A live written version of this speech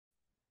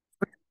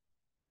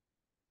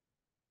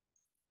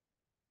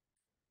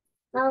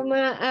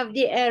Alma of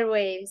the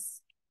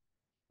Airwaves,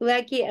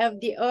 lucky of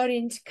the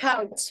orange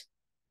couch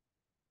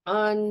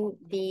on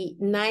the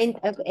 9th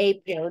of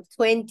April,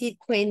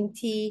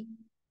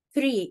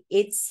 2023.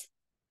 It's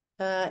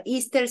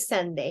Easter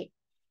Sunday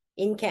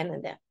in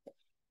Canada.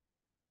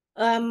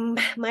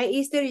 My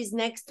Easter is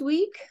next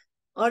week,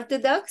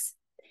 Orthodox,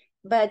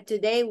 but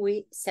today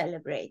we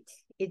celebrate.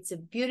 It's a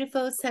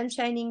beautiful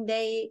sunshining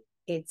day.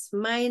 It's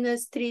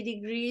 -3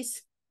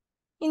 degrees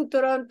in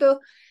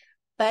Toronto,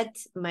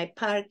 but my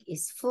park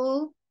is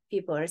full.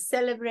 People are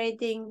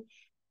celebrating.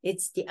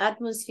 It's the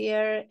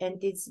atmosphere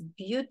and it's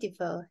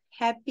beautiful.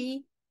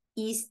 Happy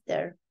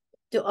Easter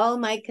to all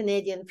my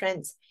Canadian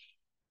friends.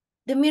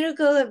 The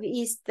miracle of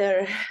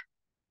Easter.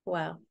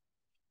 Wow.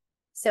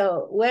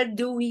 So where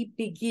do we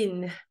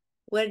begin?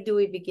 Where do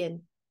we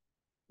begin?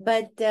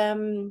 But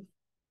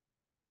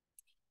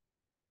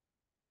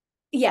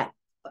yeah,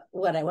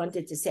 what I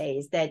wanted to say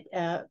is that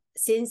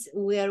since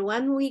we are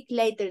 1 week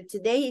later,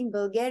 today in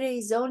Bulgaria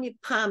is only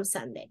Palm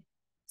Sunday.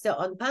 So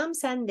on Palm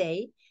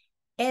Sunday,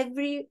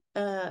 every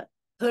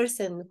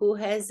person who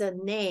has a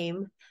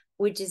name,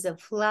 which is a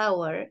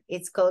flower,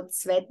 it's called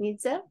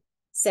Svetnica,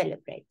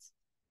 celebrates.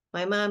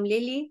 My mom,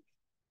 Lily,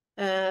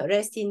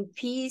 rest in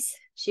peace.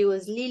 She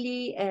was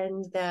Lily,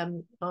 and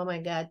oh my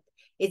God,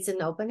 it's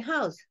an open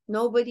house.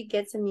 Nobody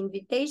gets an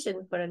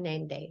invitation for a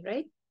name day,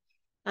 right?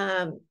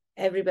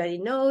 Everybody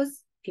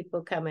knows,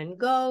 people come and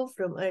go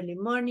from early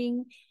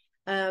morning.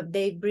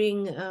 They bring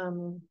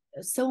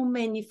so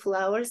many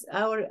flowers.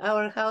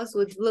 Our house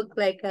would look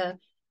like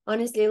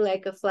honestly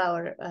like a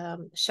flower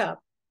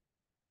shop.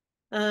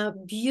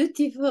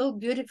 Beautiful,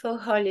 beautiful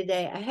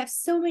holiday. I have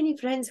so many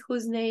friends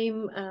whose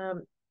name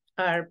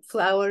are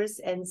flowers,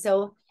 and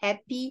so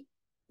happy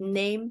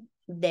name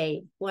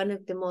day. One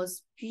of the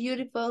most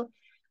beautiful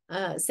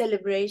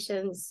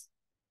celebrations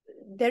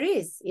there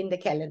is in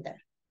the calendar.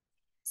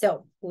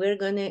 So we're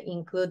going to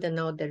include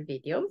another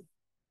video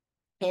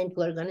and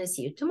we're going to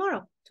see you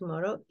tomorrow.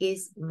 Tomorrow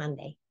is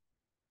Monday.